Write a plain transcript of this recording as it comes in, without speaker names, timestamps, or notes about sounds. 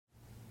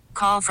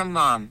Call from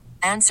mom.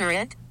 Answer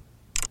it.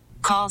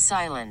 Call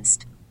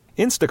silenced.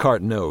 Instacart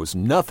knows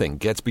nothing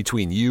gets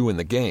between you and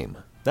the game.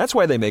 That's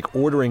why they make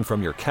ordering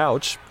from your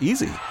couch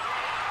easy.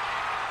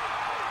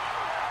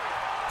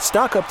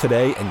 Stock up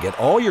today and get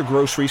all your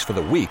groceries for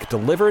the week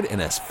delivered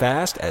in as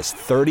fast as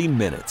 30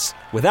 minutes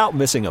without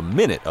missing a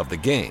minute of the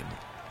game.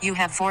 You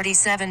have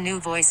 47 new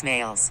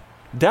voicemails.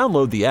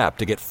 Download the app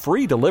to get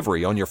free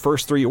delivery on your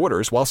first 3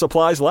 orders while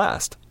supplies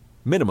last.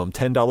 Minimum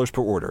 $10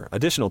 per order.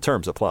 Additional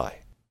terms apply.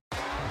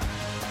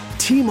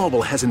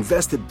 T-Mobile has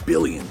invested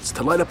billions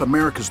to light up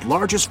America's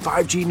largest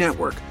 5G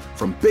network,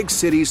 from big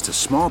cities to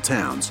small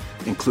towns,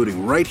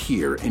 including right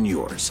here in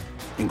yours.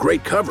 And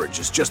great coverage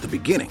is just the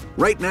beginning.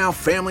 Right now,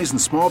 families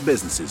and small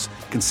businesses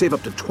can save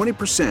up to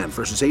 20%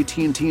 versus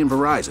AT&T and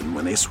Verizon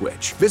when they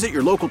switch. Visit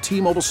your local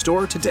T-Mobile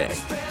store today.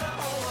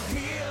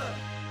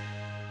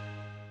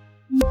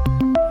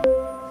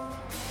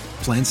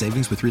 Plan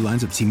savings with 3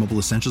 lines of T-Mobile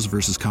Essentials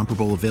versus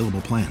comparable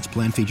available plans.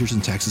 Plan features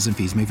and taxes and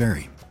fees may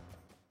vary.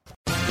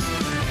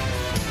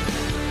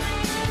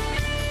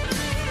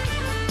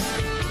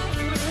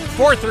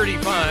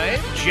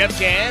 .435, Jeff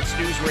Katz,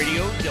 News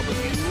Radio,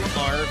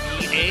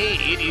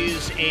 WRVA. It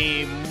is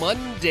a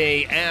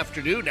Monday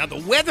afternoon. Now,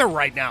 the weather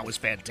right now is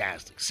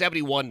fantastic,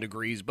 71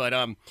 degrees, but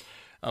I'm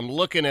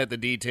looking at the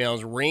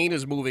details. Rain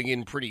is moving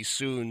in pretty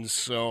soon,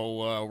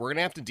 so we're going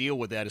to have to deal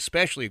with that,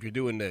 especially if you're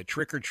doing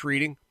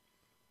trick-or-treating.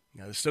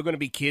 Now, there's still going to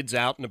be kids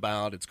out and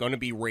about. It's going to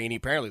be rainy.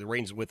 Apparently, the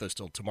rain's with us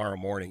till tomorrow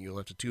morning. You'll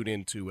have to tune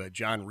in to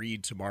John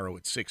Reed tomorrow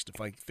at 6 to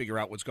figure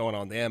out what's going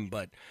on then,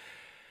 but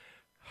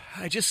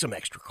just some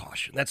extra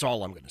caution. That's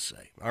all I'm going to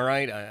say. All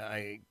right?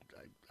 I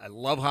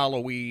love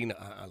Halloween.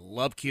 I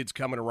love kids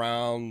coming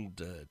around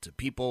to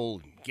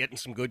people, getting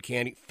some good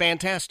candy.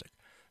 Fantastic.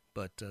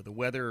 But the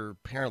weather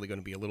apparently going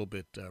to be a little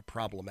bit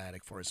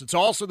problematic for us. It's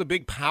also the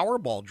big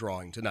Powerball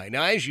drawing tonight.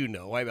 Now, as you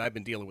know, I've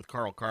been dealing with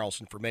Carl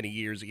Carlson for many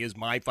years. He is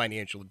my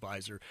financial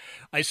advisor.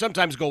 I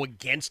sometimes go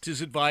against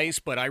his advice,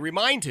 but I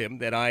remind him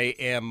that I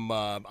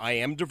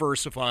am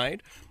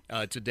diversified.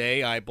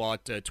 Today, I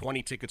bought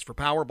 20 tickets for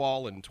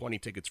Powerball and 20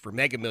 tickets for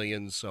Mega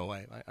Millions, so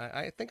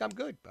I think I'm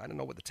good. I don't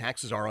know what the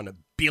taxes are on $1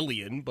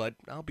 billion, but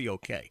I'll be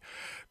okay.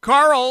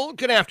 Carl,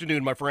 good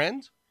afternoon, my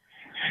friend.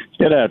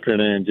 Good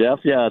afternoon, Jeff.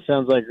 Yeah, it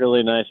sounds like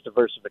really nice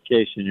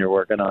diversification you're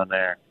working on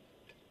there.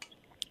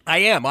 I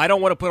am. I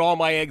don't want to put all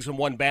my eggs in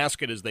one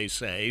basket, as they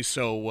say.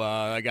 So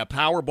I got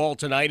Powerball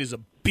tonight is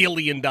 $1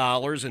 billion,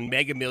 and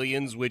Mega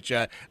Millions, which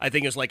I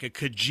think is like $1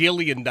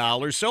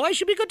 kajillion. So I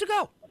should be good to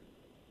go.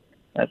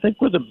 I think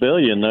with $1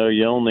 billion, though,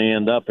 you only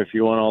end up, if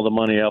you want all the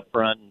money up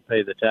front and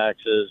pay the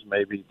taxes,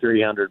 maybe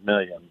 $300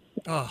 million.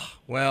 Oh,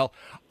 well,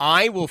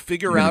 I will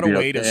figure out a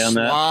way to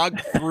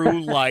slog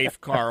through life,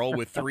 Carl,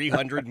 with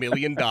 $300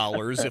 million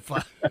if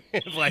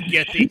I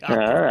get the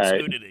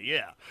opportunity.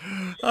 Yeah.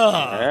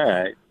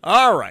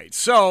 All right.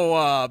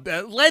 So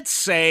let's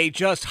say,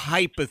 just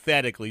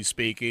hypothetically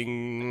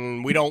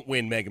speaking, we don't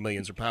win Mega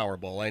Millions or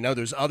Powerball. I know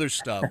there's other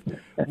stuff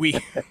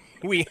we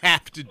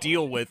have to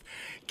deal with.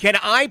 Can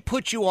I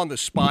put you on the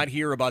spot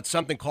here about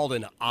something called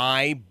an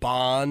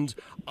I-bond?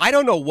 I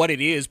don't know what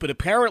it is, but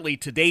apparently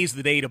today's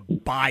the day to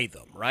buy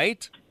them,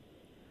 right?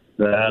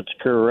 That's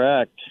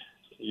correct.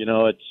 You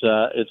know, it's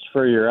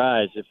for your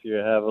eyes. If you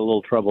have a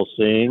little trouble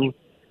seeing,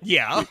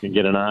 you can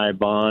get an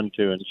I-bond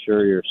to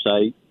insure your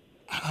sight.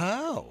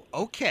 Oh,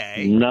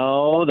 okay.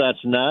 No,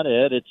 that's not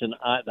it. It's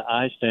the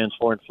I stands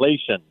for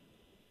inflation.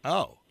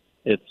 Oh.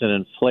 It's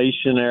an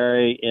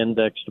inflationary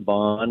indexed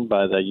bond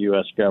by the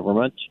U.S.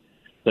 government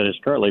that is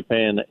currently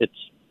paying, it's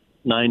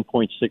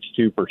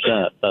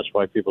 9.62%. That's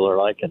why people are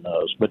liking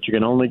those. But you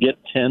can only get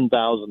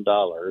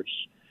 $10,000,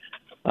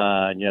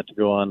 and you have to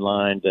go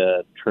online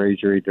to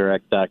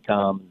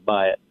treasurydirect.com and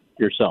buy it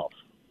yourself.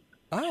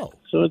 Oh.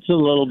 So it's a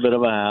little bit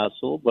of a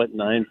hassle, but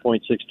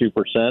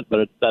 9.62%,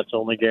 but that's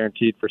only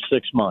guaranteed for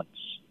 6 months.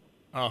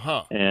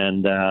 Uh-huh.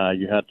 And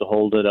you have to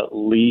hold it at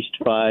least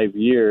 5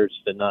 years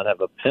to not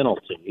have a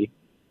penalty.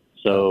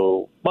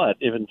 So, but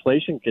if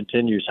inflation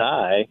continues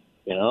high,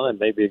 you know, that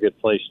may be a good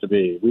place to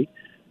be.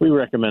 We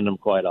recommend them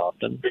quite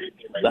often.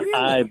 The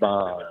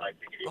I-bond.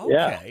 Okay.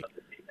 Yeah.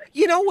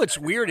 You know what's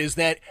weird is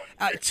that,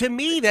 to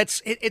me,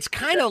 it's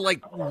kind of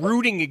like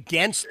rooting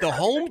against the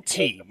home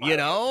team, you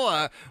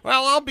know?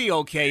 Well, I'll be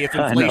okay if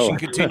inflation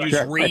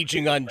continues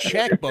raging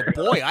unchecked, but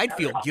boy, I'd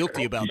feel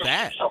guilty about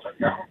that.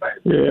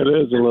 Yeah, it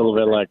is a little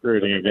bit like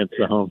rooting against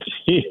the home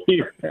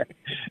team.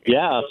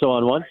 Yeah, so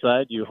on one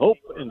side, you hope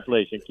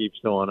inflation keeps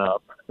going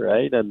up,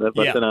 right? But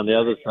then on the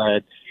other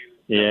side,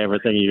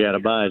 everything you got to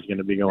buy is going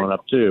to be going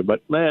up too.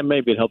 But man,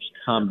 maybe it helps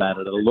combat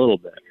it a little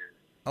bit.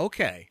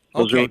 Okay.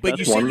 But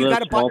you said you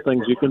got to buy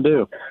things you can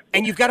do,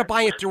 and you've got to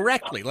buy it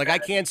directly. Like I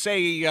can't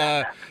say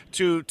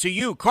to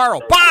you,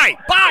 Carl, buy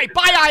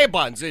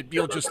I-bonds.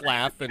 You'll just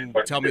laugh and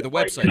tell me the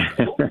website.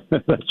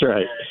 That's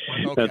right.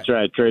 Okay. That's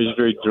right.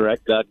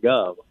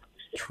 TreasuryDirect.gov.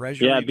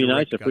 Yeah, it'd be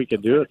nice if we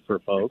could do it for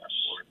folks.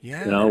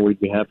 Yeah. We'd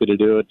be happy to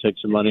do it, take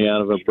some money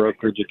out of a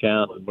brokerage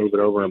account and move it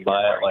over and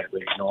buy it like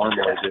we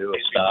normally do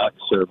with stocks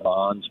or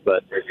bonds.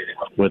 But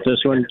with this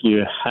one,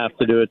 you have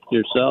to do it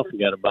yourself. You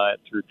got to buy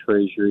it through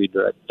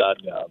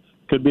treasurydirect.gov.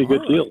 Could be a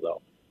good deal,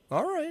 though.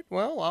 All right.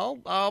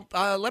 Well,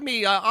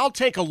 I'll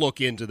take a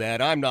look into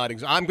that. I'm going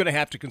to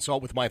have to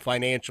consult with my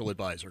financial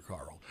advisor,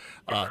 Carl.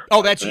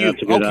 That's you.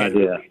 That's a good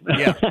idea.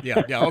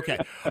 Yeah. Okay.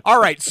 All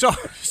right. So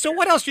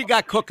what else you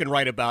got cooking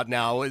right about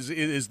now?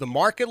 Is the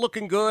market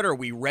looking good? Are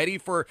we ready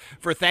for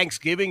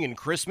Thanksgiving and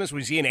Christmas?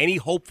 We seeing any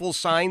hopeful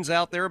signs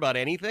out there about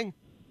anything?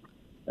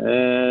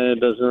 It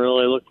doesn't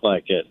really look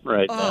like it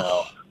right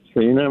now. So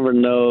you never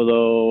know,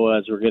 though,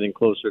 as we're getting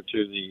closer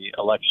to the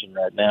election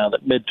right now,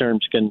 that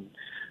midterms can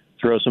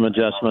throw some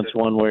adjustments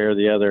one way or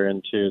the other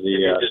into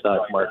the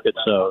stock market.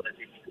 So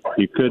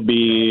you could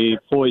be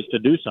poised to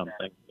do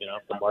something.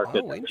 If the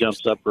market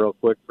jumps up real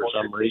quick for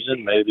some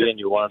reason, maybe, and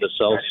you wanted to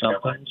sell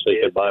something so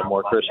you could buy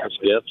more Christmas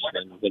gifts,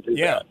 then you can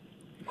do that.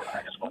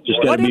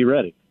 Just got to be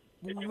ready.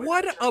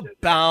 What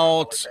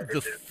about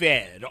the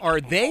Fed? Are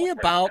they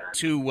about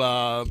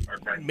to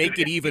make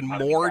it even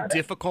more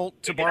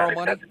difficult to borrow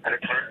money?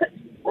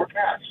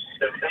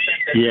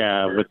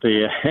 Yeah, with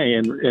the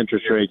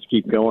interest rates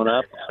keep going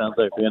up, it sounds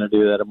like they're going to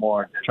do that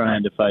more,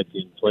 trying to fight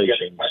the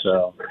inflation.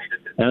 So,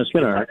 and it's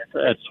gonna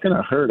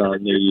hurt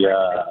on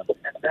the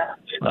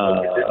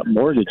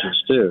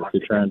mortgages too. If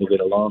you're trying to get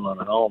a loan on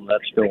a home,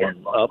 that's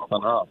going up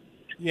and up.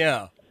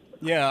 Yeah.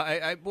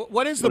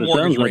 What is the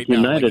mortgage rate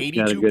now? Like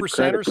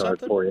 82% or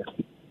something? For you.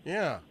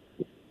 Yeah.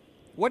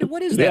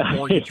 What is that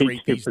mortgage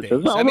rate these days?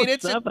 It's almost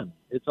 7%.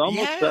 It's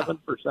almost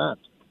 7%.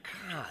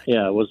 God.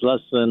 Yeah, it was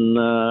less than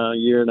a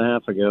year and a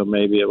half ago.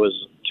 Maybe it was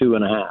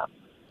 2.5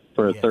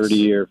 for a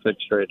 30-year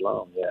fixed rate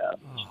loan. Yeah.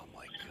 Oh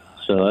my God.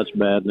 So that's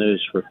bad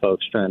news for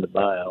folks trying to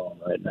buy a home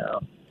right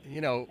now.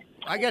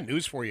 I got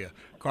news for you,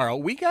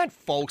 Carl. We got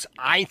folks,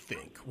 I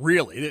think,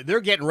 really, they're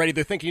getting ready.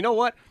 They're thinking, you know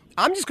what?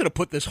 I'm just going to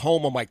put this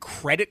home on my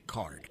credit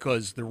card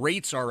because the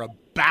rates are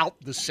about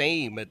the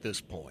same at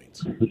this point.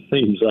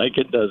 Seems like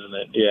it, doesn't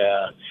it?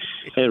 Yeah.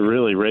 It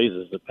really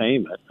raises the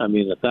payment. I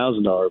mean, a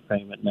 $1,000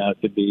 payment now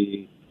could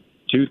be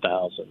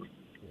 $2,000. Wow.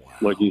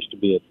 What used to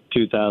be at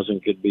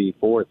 $2,000 could be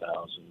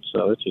 $4,000.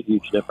 So it's a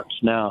huge difference.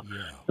 Now,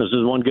 this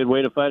is one good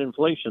way to fight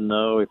inflation,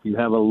 though. If you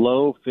have a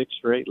low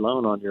fixed rate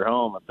loan on your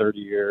home, a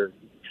 30-year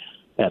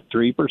at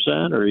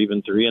 3% or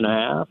even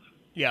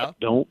 3.5%,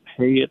 don't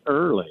pay it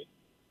early.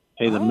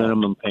 Pay the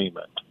minimum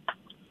payment.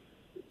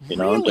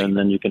 Really? And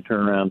then you can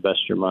turn around and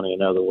invest your money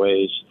in other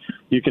ways.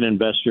 You can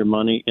invest your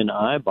money in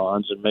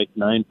I-bonds and make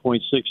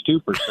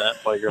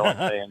 9.62% while you're only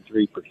paying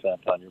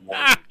 3% on your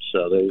mortgage.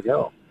 So there you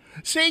go.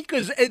 See,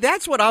 because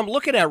that's what I'm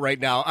looking at right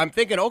now. I'm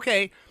thinking,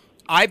 okay,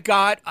 I've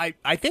got,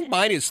 I think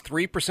mine is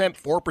 3%,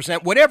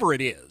 4%, whatever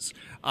it is,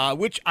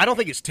 which I don't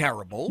think is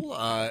terrible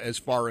as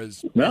far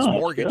as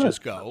mortgages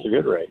go. It's a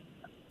good rate.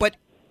 But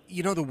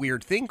the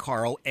weird thing,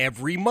 Carl,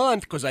 every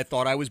month, because I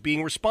thought I was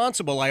being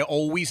responsible, I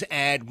always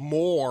add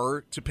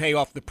more to pay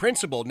off the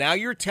principal. Now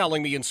you're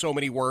telling me in so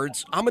many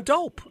words, I'm a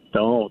dope.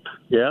 Don't.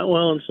 Yeah,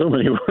 well, in so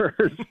many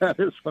words, that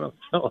is what I'm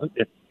telling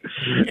you.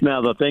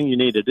 Now, the thing you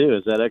need to do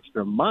is that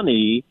extra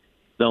money,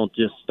 don't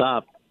just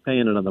stop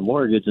paying it on the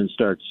mortgage and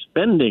start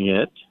spending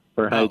it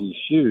for Heidi's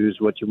shoes.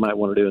 What you might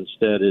want to do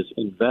instead is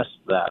invest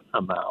that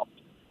amount.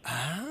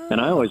 And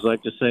I always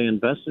like to say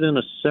invest it in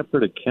a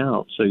separate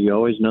account so you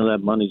always know that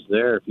money's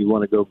there. If you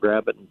want to go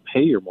grab it and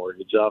pay your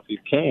mortgage off, you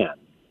can.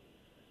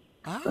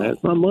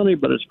 It's my money,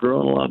 but it's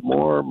growing a lot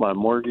more. My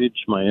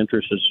mortgage, my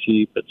interest is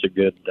cheap. It's a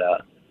good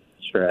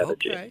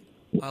strategy. Okay.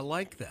 I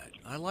like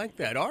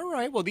that. All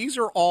right. Well, these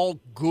are all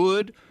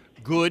good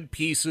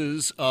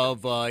pieces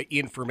of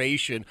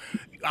information.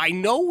 I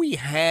know we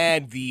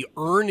had the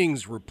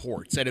earnings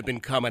reports that have been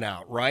coming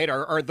out, right?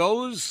 Are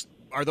those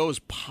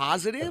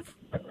positive?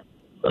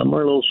 Some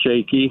are a little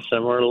shaky.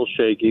 Some are a little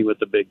shaky with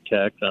the big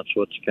tech. That's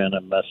what's kind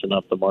of messing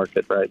up the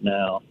market right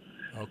now.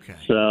 Okay.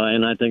 So,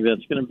 and I think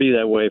that's going to be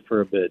that way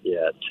for a bit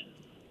yet.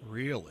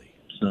 Really?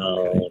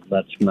 So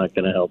that's not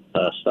going to help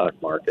the stock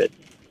market.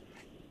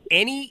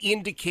 Any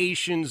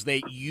indications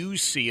that you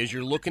see as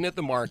you're looking at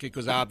the market,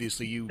 because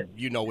obviously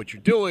you know what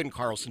you're doing.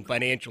 Carlson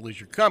Financial is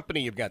your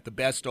company. You've got the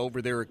best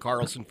over there at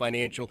Carlson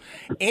Financial.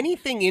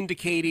 Anything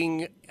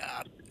indicating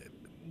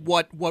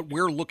what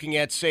we're looking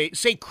at, say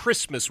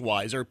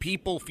Christmas-wise? Are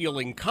people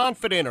feeling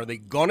confident? Are they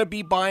going to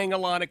be buying a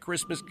lot of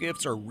Christmas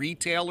gifts? Are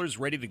retailers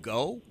ready to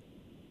go?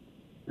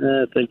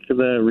 I think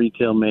the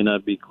retail may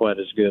not be quite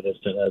as good as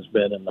it has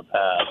been in the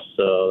past,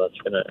 so it's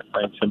going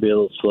to be a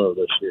little slow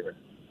this year.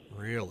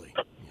 Really?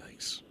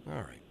 Yikes. All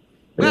right.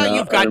 Well,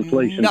 you've got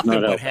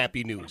nothing but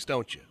happy news,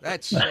 don't you?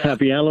 That's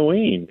Happy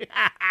Halloween.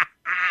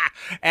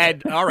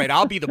 And, all right,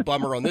 I'll be the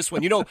bummer on this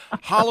one.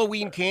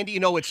 Halloween candy,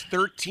 it's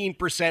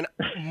 13%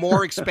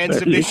 more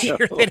expensive this year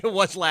than it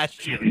was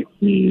last year.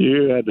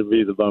 You had to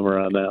be the bummer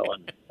on that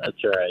one.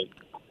 That's right.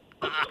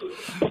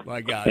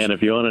 My gosh. And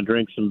if you want to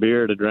drink some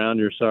beer to drown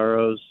your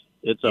sorrows,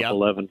 it's up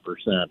 11%.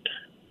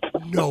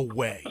 No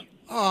way.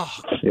 Oh,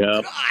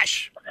 yep.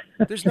 gosh.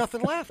 There's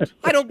nothing left.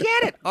 I don't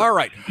get it. All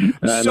right.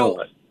 I know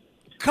it.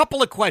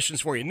 couple of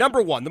questions for you.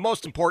 Number one, the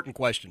most important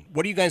question.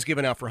 What are you guys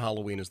giving out for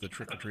Halloween as the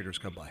trick-or-treaters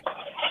come by?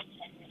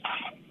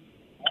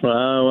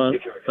 Well,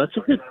 that's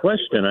a good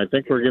question. I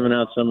think we're giving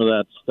out some of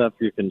that stuff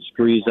you can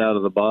squeeze out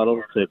of the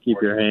bottle to keep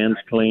your hands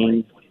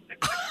clean.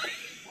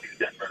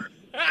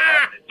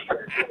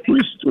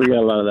 We got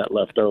a lot of that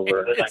left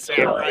over.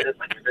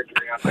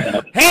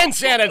 Hand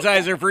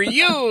sanitizer for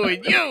you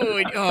and you.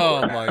 And,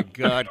 oh, my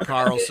God,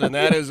 Carlson.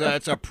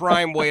 That's a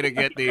prime way to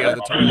get the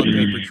toilet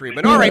paper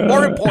treatment. All right,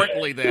 more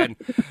importantly then,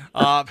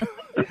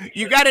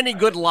 you got any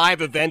good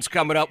live events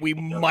coming up we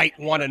might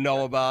want to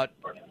know about?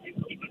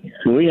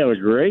 We have a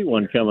great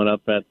one coming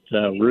up at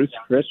Ruth's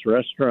Chris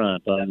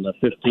Restaurant on the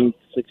 15th,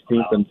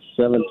 16th, and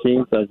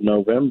 17th of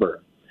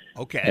November.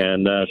 Okay.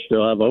 And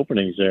still have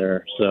openings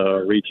there. So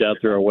reach out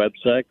through our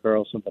website,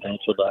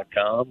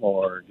 carlsonfinancial.com,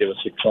 or give us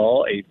a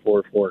call,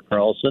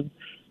 844-CARLSON,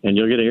 and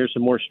you'll get to hear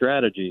some more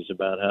strategies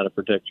about how to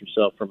protect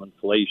yourself from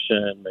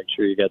inflation, make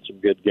sure you got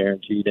some good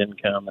guaranteed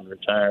income in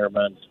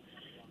retirement.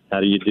 How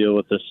do you deal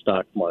with the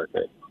stock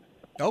market?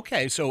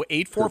 Okay, so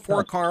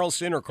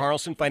 844-CARLSON or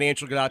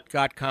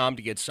carlsonfinancial.com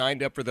to get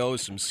signed up for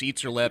those. Some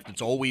seats are left.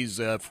 It's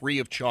always free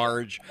of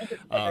charge.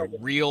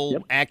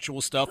 Real, actual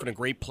stuff in a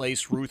great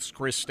place, Ruth's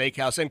Chris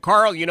Steakhouse. And,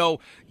 Carl, you know,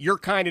 you're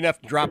kind enough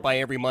to drop by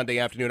every Monday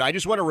afternoon. I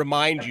just want to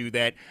remind you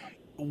that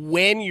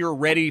when you're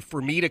ready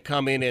for me to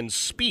come in and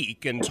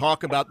speak and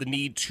talk about the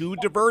need to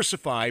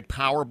diversify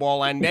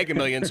Powerball and Mega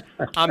Millions,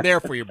 I'm there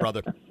for you,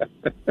 brother.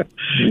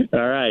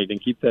 All right,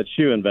 and keep that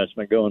shoe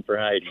investment going for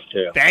Heidi,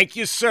 too. Thank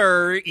you,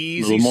 sir.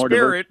 Easy a little more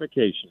spirit.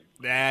 Diversification.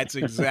 That's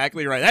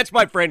exactly right. That's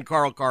my friend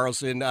Carl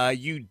Carlson.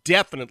 You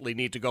definitely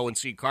need to go and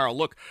see Carl.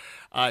 Look,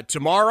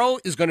 tomorrow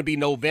is going to be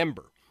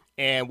November.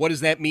 And what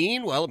does that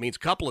mean? Well, it means a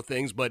couple of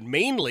things, but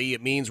mainly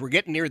it means we're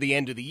getting near the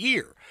end of the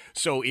year.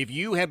 So if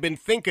you have been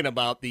thinking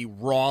about the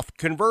Roth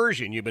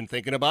conversion, you've been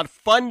thinking about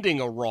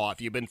funding a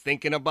Roth, you've been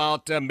thinking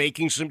about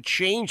making some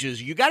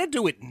changes, you got to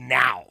do it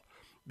now.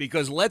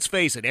 Because let's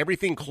face it,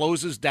 everything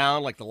closes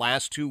down like the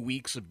last 2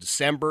 weeks of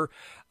December.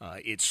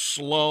 It's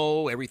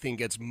slow. Everything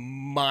gets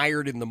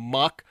mired in the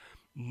muck.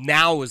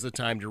 Now is the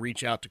time to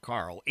reach out to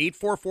Carl.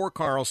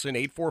 844-CARLSON,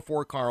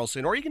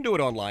 844-CARLSON, or you can do it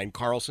online,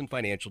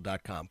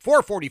 carlsonfinancial.com.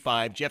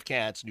 445, Jeff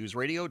Katz, News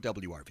Radio,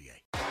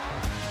 WRVA.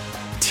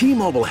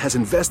 T-Mobile has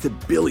invested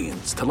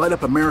billions to light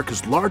up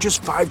America's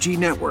largest 5G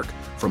network,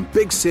 from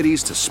big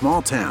cities to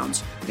small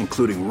towns,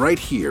 including right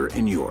here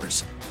in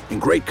yours. And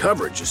great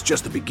coverage is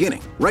just the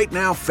beginning. Right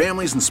now,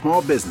 families and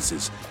small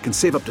businesses can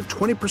save up to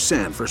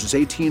 20% versus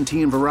AT&T and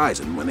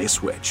Verizon when they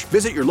switch.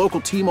 Visit your local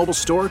T-Mobile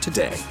store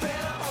today.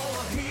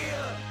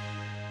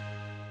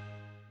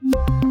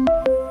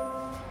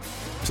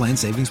 Plan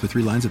savings with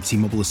 3 lines of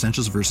T-Mobile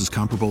Essentials versus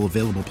comparable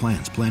available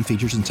plans. Plan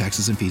features and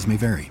taxes and fees may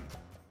vary.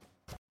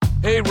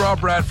 Hey, Rob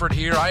Bradford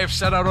here. I have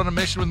set out on a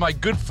mission with my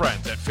good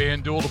friends at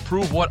FanDuel to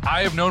prove what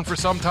I have known for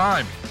some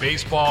time.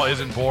 Baseball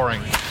isn't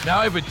boring. Now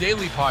I have a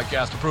daily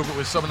podcast to prove it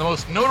with some of the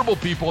most notable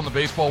people in the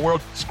baseball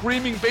world,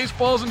 screaming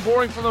baseball isn't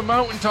boring from the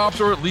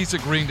mountaintops, or at least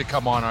agreeing to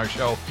come on our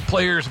show.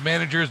 Players,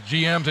 managers,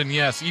 GMs, and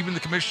yes, even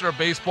the commissioner of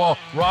baseball,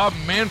 Rob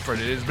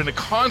Manfred. It has been a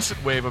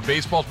constant wave of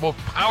baseball's most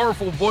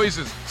powerful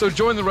voices. So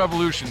join the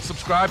revolution.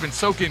 Subscribe and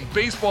soak in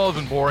Baseball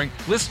Isn't Boring.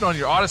 Listen on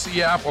your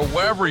Odyssey app or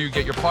wherever you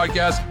get your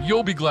podcasts.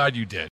 You'll be glad you did.